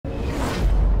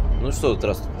Ну что,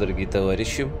 здравствуйте, дорогие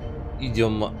товарищи.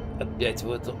 Идем опять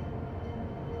в эту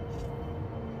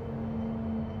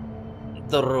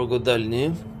дорогу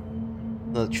дальнюю,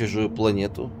 на чужую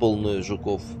планету, полную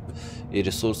жуков и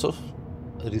ресурсов.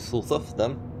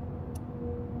 Да?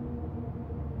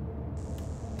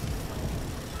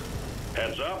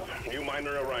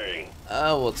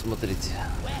 А вот, смотрите,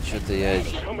 что-то я...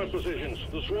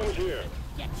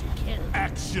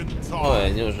 Ой,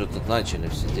 они уже тут начали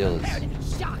все делать.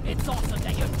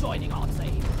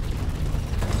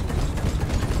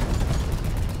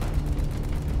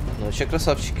 Ну, вообще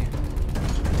красавчики.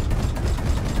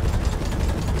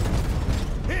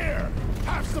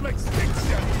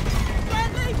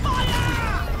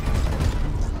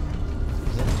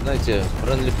 Знаете,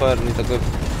 friendly fire не такой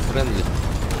friendly.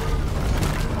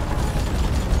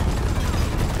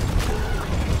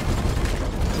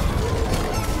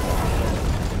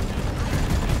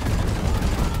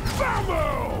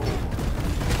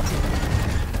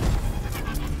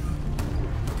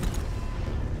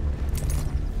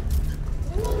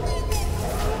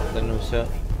 Все.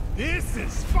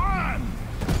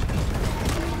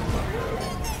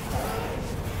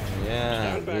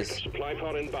 Yeah, this...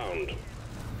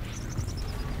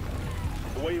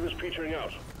 The wave is petering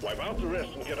out. Wipe out the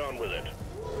rest and get on with it.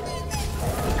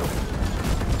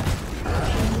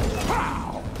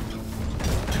 Pow!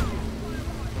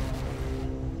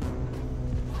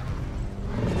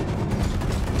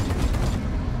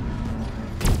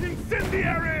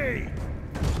 Incendiary!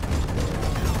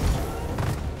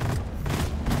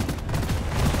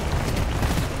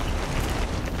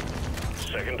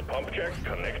 Second pump check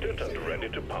connected and ready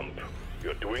to pump.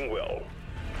 You're doing well.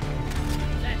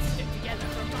 Let's stick together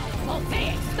for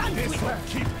voltaic stun. This will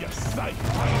keep you safe.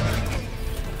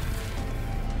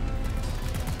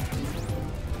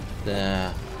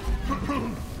 Да.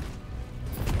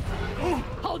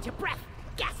 Hold your breath.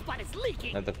 Gas bud is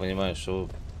leaking. Я так понимаю, что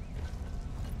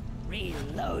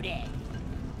Reloading.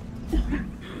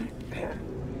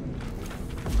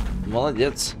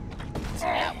 Молодец.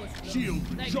 Shield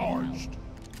charged.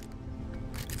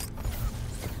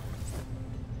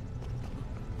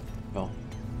 Oh.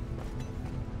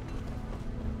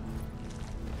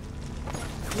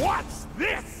 What's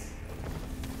this?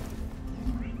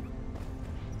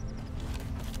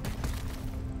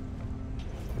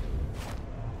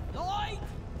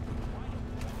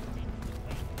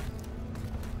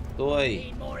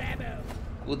 Стой!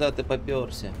 Куда ты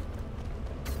попёрся?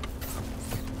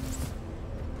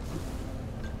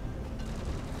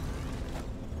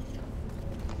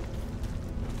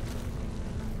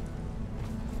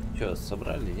 Чё,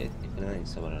 собрали? Нет, ни хрена не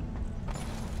собрали.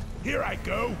 Here I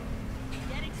go.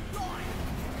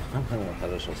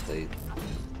 Хорошо стоит.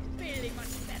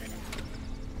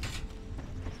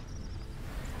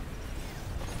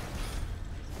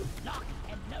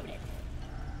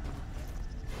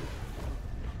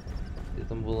 Где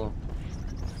там было?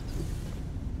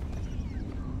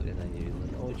 Хрена не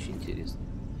видно, но очень интересно.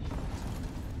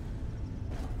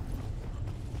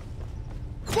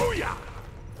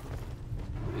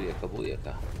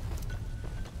 Буяка.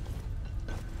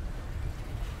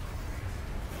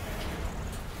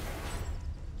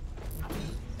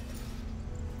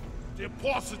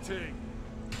 Depositing.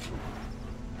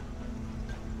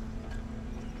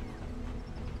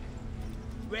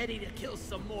 Ready to kill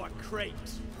some more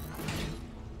crates.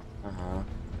 Ага.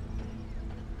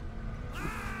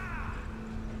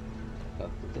 Как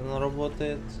тут оно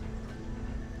работает?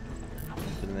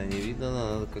 Хрена не видно,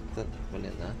 надо как-то,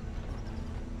 блин, а?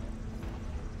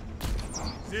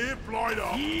 Deployed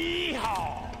up.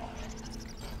 Yeehaw!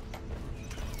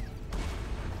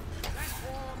 That's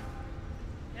warm.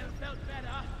 Never felt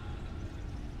better.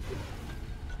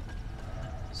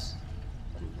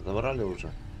 Забрали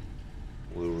уже.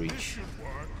 We reach.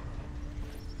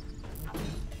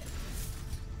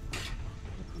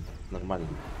 Нормально.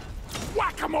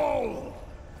 Whack-a-mole!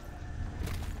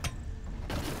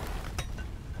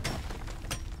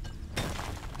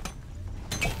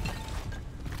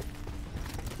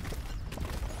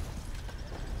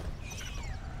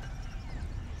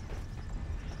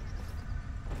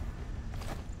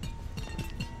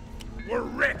 We're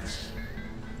rich.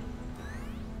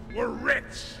 We're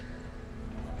rich.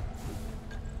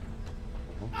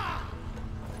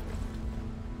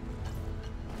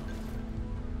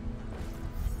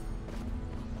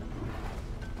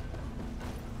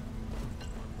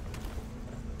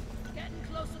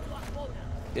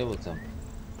 Где вот там?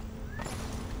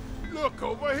 Look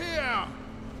over here.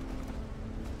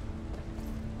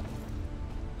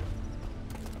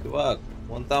 Чувак,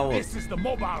 вон там вот. This is the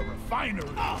mobile refinery.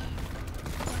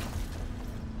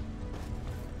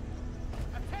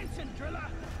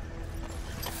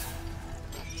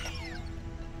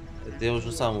 Это я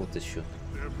уже сам вытащу.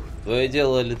 Твое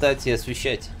дело летать и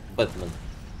освещать, Бэтмен.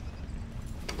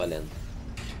 Блин.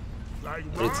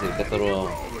 Рыцарь,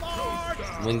 которого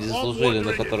мы не заслужили,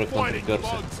 на которых он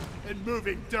приперся.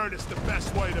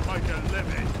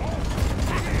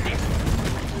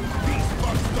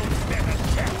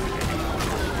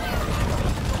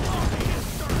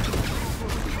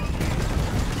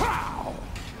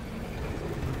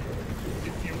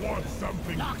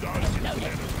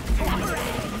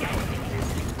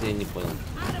 Я не понял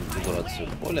конфигурацию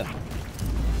поля.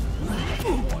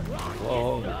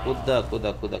 О, куда?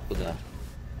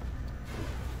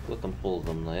 Кто там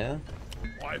ползал мной, а?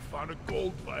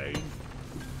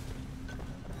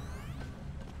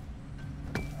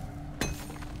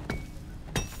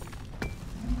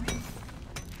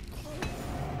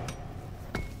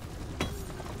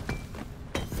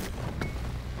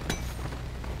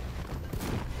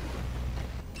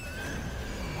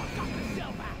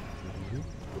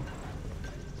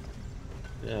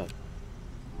 Yeah.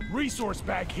 Resource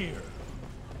back here.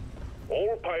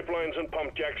 All pipelines and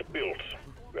pump jacks built.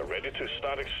 We're ready to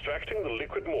start extracting the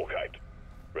liquid morkite.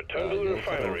 Return to the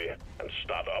refinery and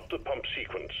start up the pump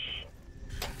sequence.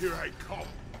 Here I come.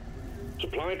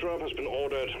 Supply drop has been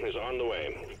ordered and is on the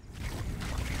way.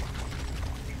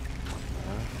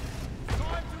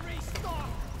 Time to restart.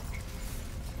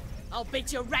 I'll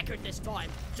beat your record this time.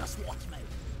 Just watch me.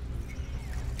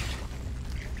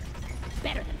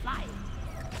 Better than flying.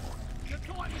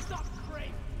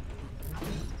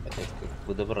 Хотя как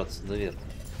бы добраться до верха.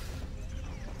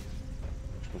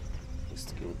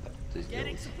 Быстрее вот так ты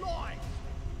сделаешь.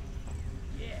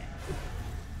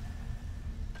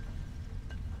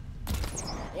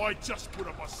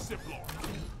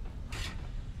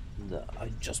 Да, I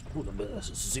just put a bit of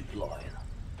a zip line.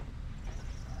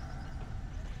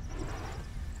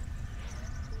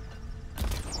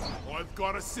 I've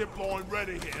got a zip line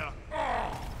ready here.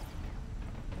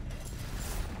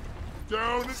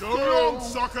 Down the ground,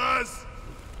 suckers!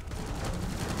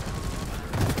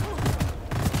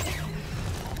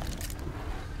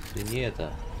 Ты не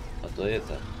это, а то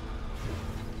это.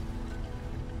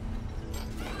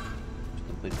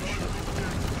 Что пообещал?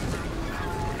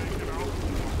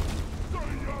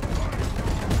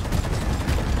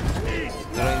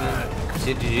 Крайне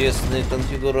интересные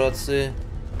конфигурации.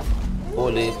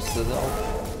 Поле я бы сказал.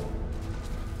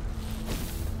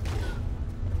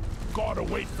 Gotta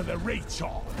wait for the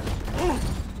recharge.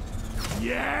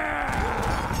 Yeah!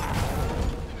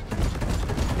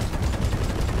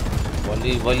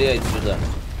 Вали отсюда.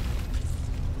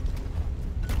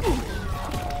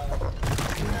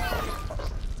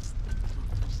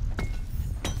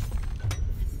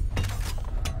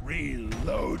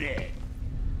 Reload it.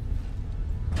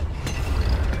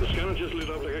 The scanner just lit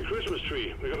up like a Christmas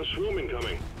tree. We got a swarm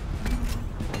incoming.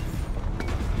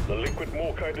 The liquid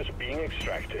morkite is being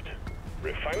extracted.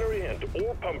 Refinery and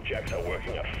all pump jacks are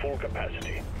working at full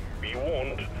capacity. Be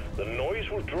warned, the noise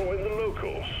will draw in the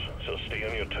locals, so stay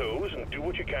on your toes and do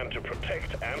what you can to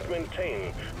protect and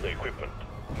maintain the equipment.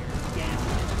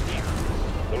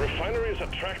 The refinery is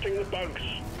attracting the bugs.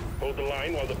 Hold the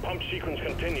line while the pump sequence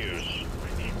continues.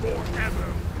 We need more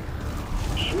ammo.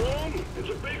 Swarm, it's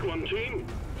a big one, team.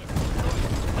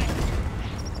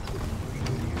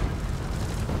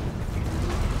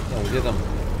 Где там?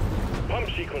 Pump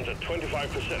sequence at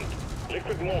 25%.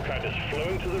 Liquid morkite is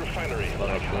flowing to the refinery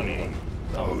like honey.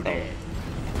 Там.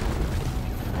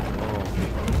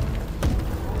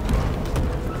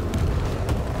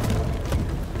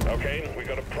 Okay, we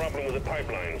got a problem with the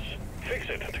pipelines. Fix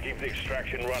it to keep the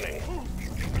extraction running.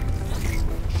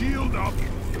 Shield up.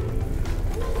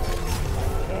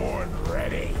 Horn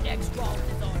ready. Next round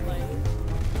is on way.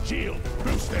 Shield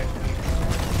boosted.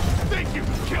 Think you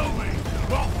can kill me?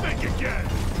 Well, think again.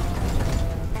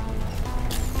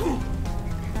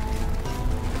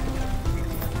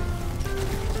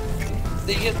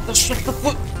 Да это что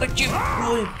такое?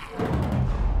 Ой.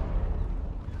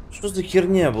 Что за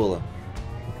херня была?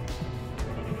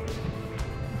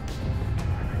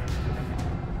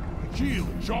 Shield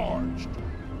charged.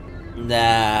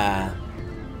 Да.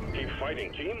 Keep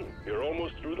fighting, team. You're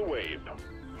almost through the wave.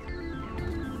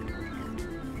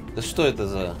 Да что это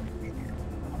за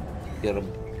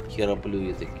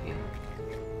хероплюи такие?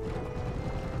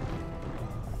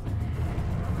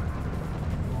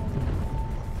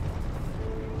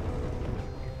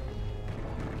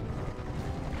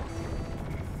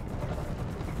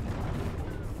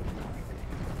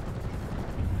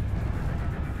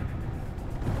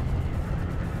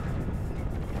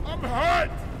 I'm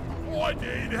hurt. I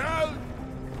need help.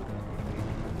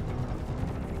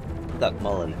 Так,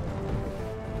 мало ли.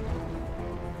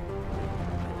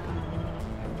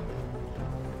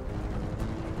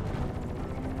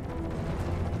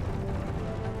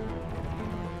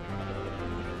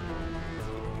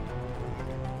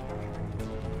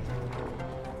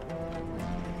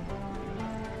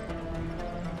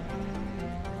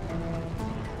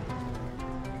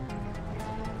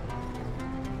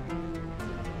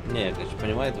 Не, я, конечно,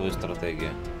 понимаю твою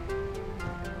стратегию.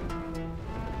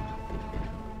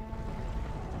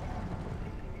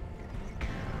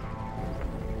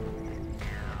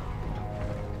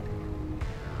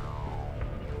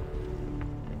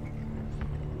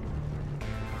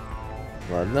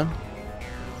 Ладно.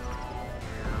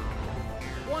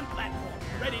 One platform,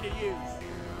 ready to use.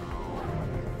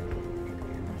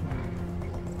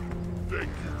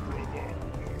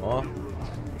 О.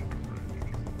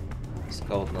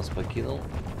 Скаут нас покинул.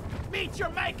 Meet your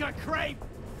maker, creep!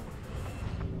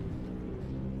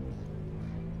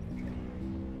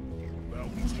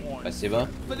 Спасибо.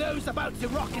 For those about to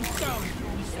rock and stone,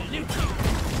 we salute you.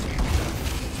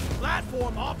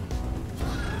 Platform up.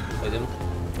 Пойдем.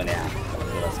 Бля.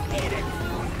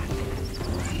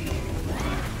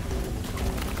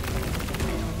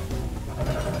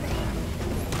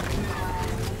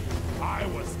 I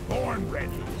was born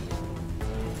ready.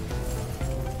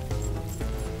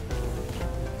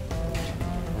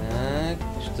 Так,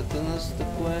 что-то у нас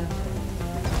такое.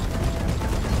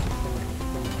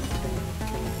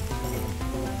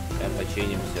 Сейчас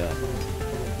починим все.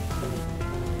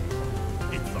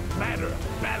 It's a matter of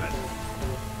balance.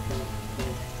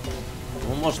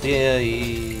 Ну, может, я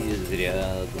и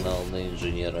зря гнал на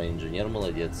инженера. Инженер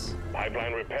молодец.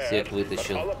 Pipeline repaired, Всех but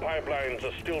вытащил. other pipelines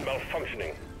are still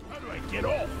malfunctioning. How do I get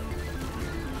off?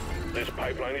 This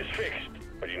pipeline is fixed,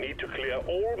 but you need to clear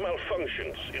all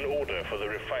malfunctions in order for the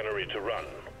refinery to run.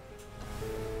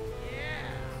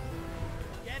 Yeah.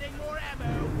 Getting more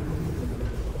ammo.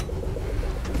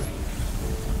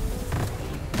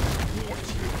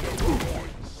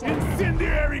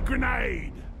 Incendiary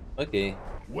grenade! Окей.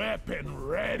 Weapon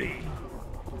ready!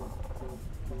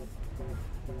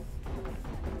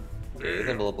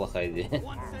 Это была плохая идея.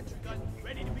 One sentry gun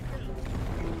ready to be built.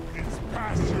 It's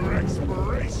past your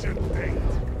expiration date.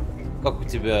 Как у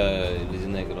тебя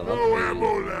ледяная граната? No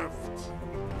ammo left.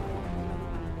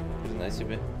 Хрена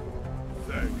себе.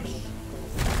 Thanks.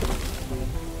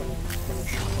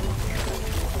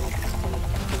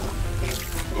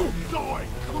 Die,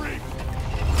 creep!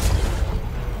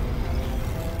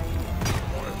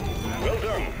 Well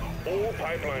done. All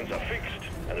pipelines are fixed,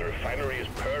 and the refinery is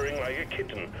purring like a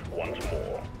kitten once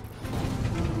more.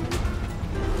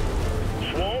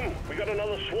 Swarm? We got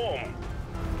another swarm.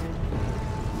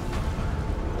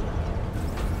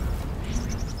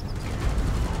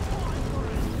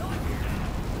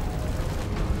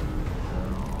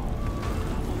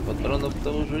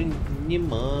 Патронов-то уже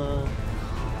нема.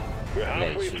 We're Бля,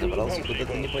 halfway еще through the добрался pump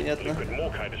куда-то sequence. непонятно. Liquid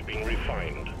mоркит is being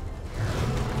refined.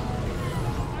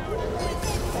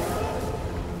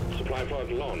 Supply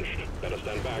pod launched. Better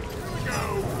stand back.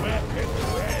 Go, weapon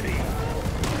ready.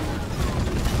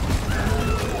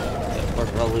 Я,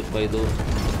 пожалуй, пойду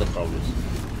доправлюсь.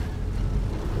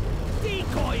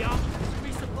 Decoy up.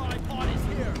 Resupply pod is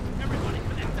here. Everybody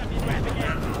connect up in rapid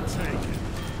air.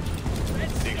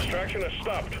 The extraction has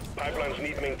stopped. Pipelines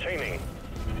need maintaining.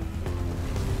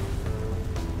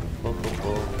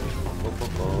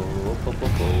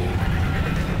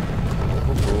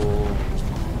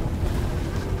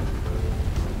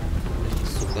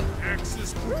 Сука.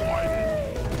 Access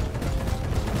provided.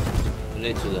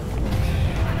 Блять сюда.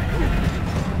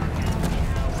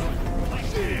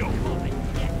 Shield.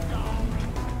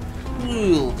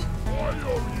 Shield. I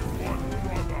owe you one,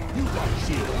 brother. You got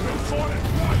shield. It's on it.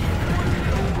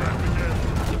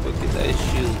 Не покидай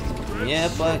щит. Не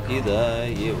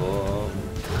покидай его.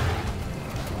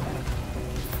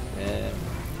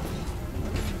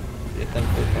 Где там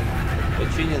кто-то?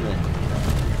 Починено.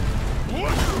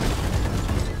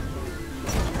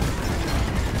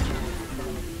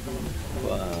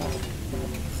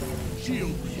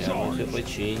 Сейчас мы все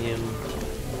починим.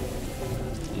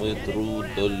 Мы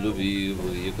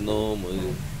трудолюбивые гномы.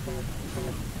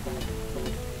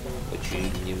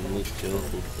 Починим мы все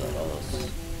тут за раз.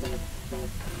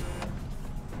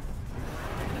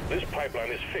 This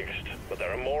pipeline is fixed, but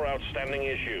there are more outstanding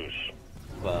issues.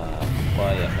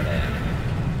 Поехали.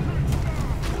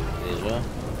 Вижу.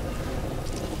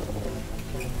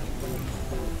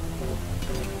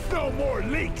 No more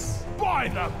leaks! By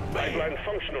the pipeline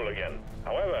functional again.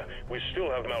 However, we still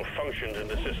have malfunctions in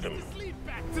the system. Lead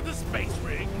back to the space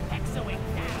rig. Exoing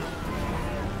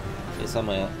down. И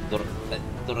самая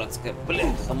дурацкая,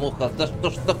 блядь, муха. Да что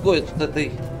ж такое с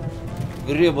этой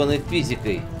гребаной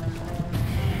физикой?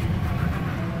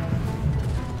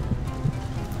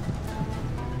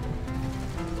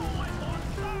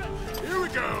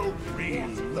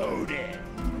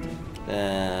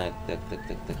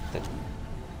 Так.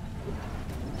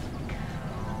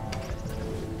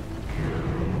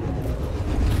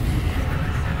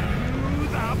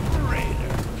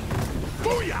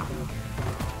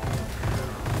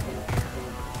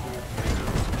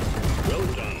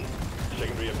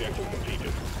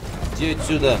 Иди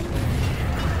отсюда.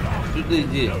 Сюда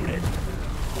иди.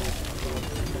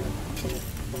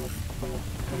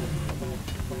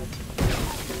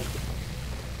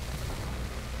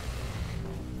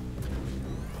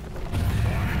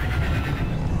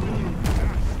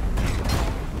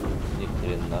 Ни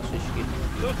хренашечки.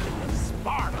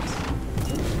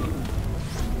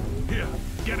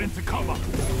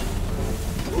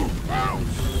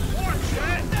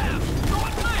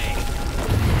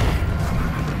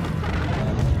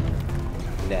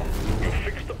 Бля.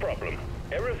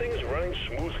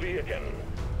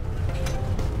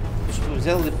 Что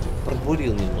взял и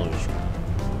пробурил немножечко.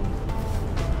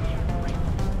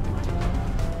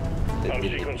 Pump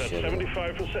sequence at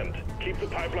 75%. Keep the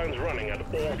pipelines running at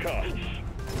all costs.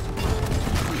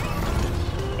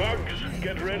 Bugs,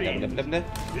 get ready. Бля.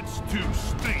 It's too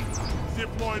steep.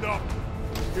 Zip line up.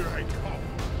 Here I come.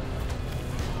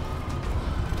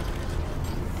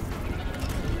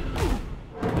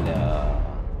 Бля.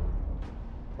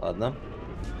 Ладно.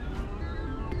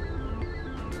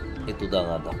 И туда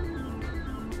надо.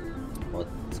 Вот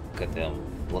к этой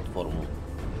платформу.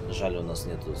 Жаль, у нас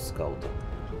нету скаута.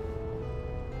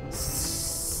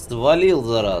 Свалил,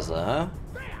 зараза, а?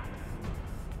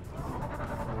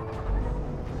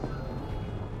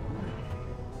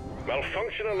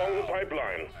 Malfunction along the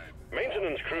pipeline.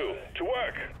 Maintenance crew, to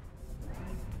work.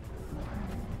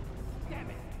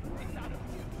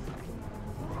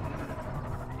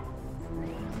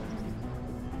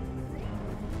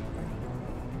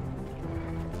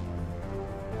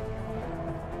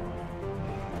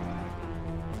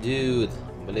 Дюд,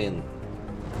 блин.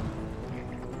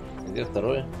 Где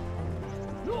второй?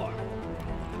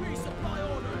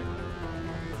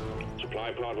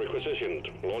 Supply pod requisitioned.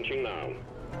 Launching now.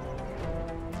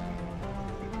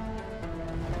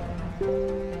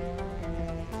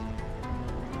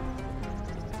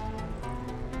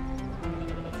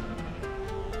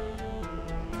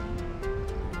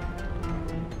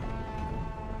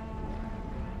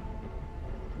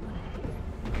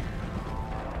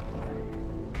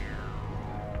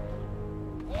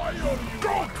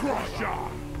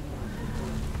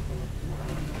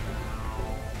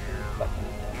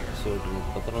 Все, один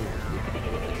патрон.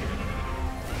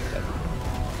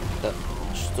 Да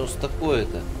что ж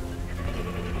такое-то?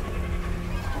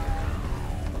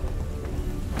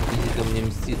 Физика мне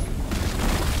мстит.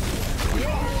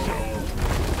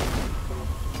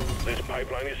 This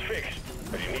pipeline is fixed,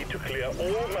 but you need to clear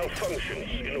all malfunctions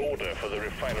in order for the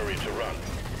refinery to run.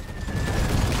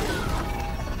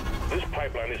 This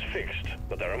pipeline is fixed,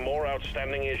 but there are more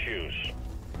outstanding issues.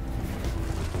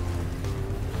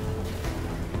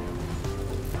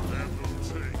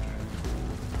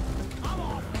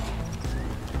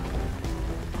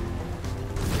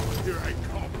 Here I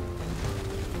come.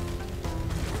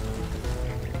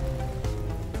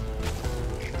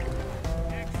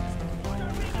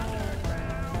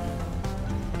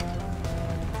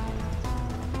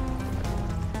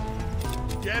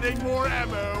 Getting more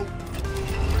ammo.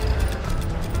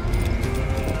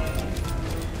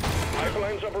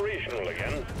 Pipeline's operational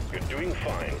again. You're doing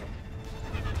fine.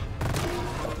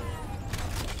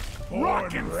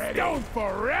 Rock and stone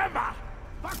forever!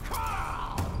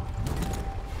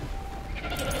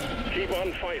 Keep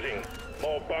on fighting.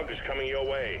 More bugs coming your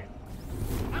way.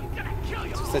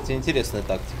 Кстати, интересная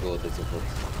тактика вот этих вот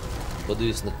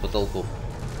подвесных потолков.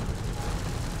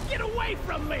 Get away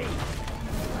from me!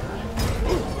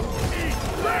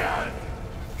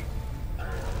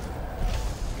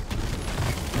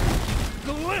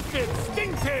 Glyphid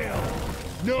Stingtail!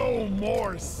 No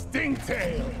more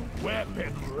Stingtail!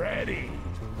 Weapon ready!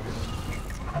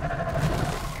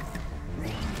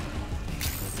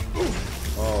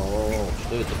 О,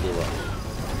 что это было?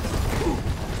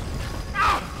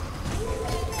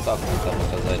 Как мы там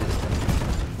оказались?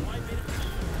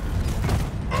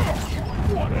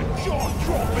 What a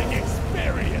jaw-dropping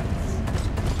experience!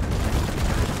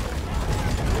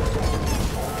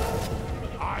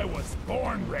 I was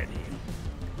born ready.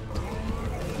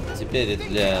 Теперь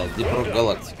для Rock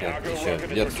Galactic еще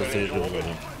версия с режимом.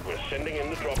 We're sending in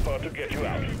the drop pod to get you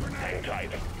out. Hang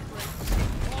tight.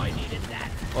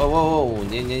 Воу-воу-воу,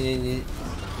 не-не-не-не.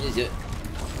 Нельзя.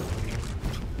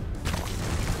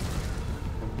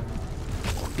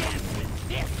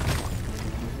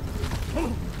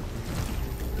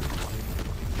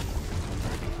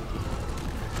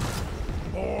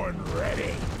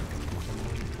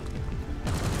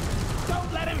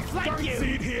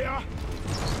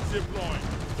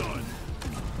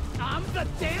 I'm the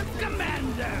damn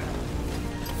commander!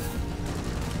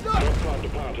 Drop pod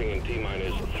departing in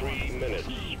T-minus 3 minutes.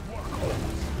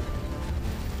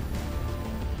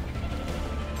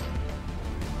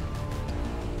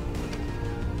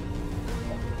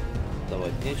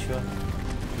 Давать нечего.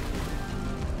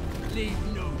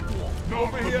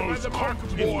 Over here by the mark.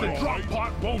 If the drop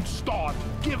pod won't start,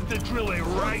 give the drill a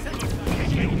right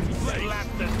slap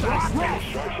the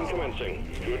extraction commencing.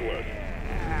 Good work.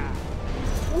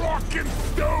 Rock and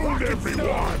stone,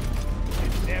 everyone!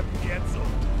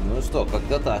 Ну что,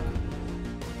 как-то так.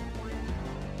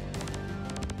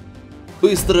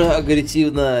 Быстро,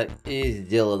 агрессивно и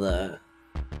сделано.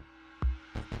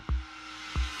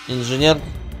 Инженер.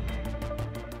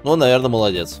 Ну, наверное,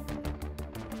 молодец.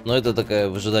 Но это такая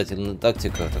выжидательная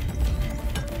тактика.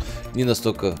 Не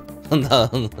настолько...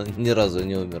 Да, ни разу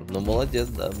не умер. Но молодец,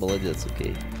 да, молодец,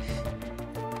 окей.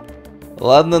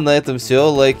 Ладно, на этом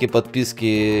все. Лайки, подписки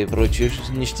и прочие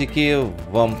ништяки.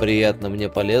 Вам приятно, мне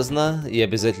полезно. И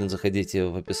обязательно заходите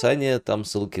в описание. Там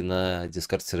ссылки на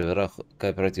дискорд серверах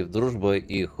Кооператив Дружба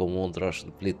и Homeowned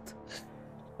Russian Fleet.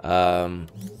 А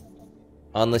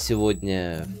на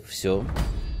сегодня все.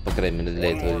 По крайней мере,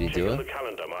 для этого видео.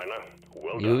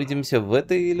 И увидимся в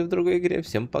этой или в другой игре.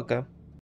 Всем пока.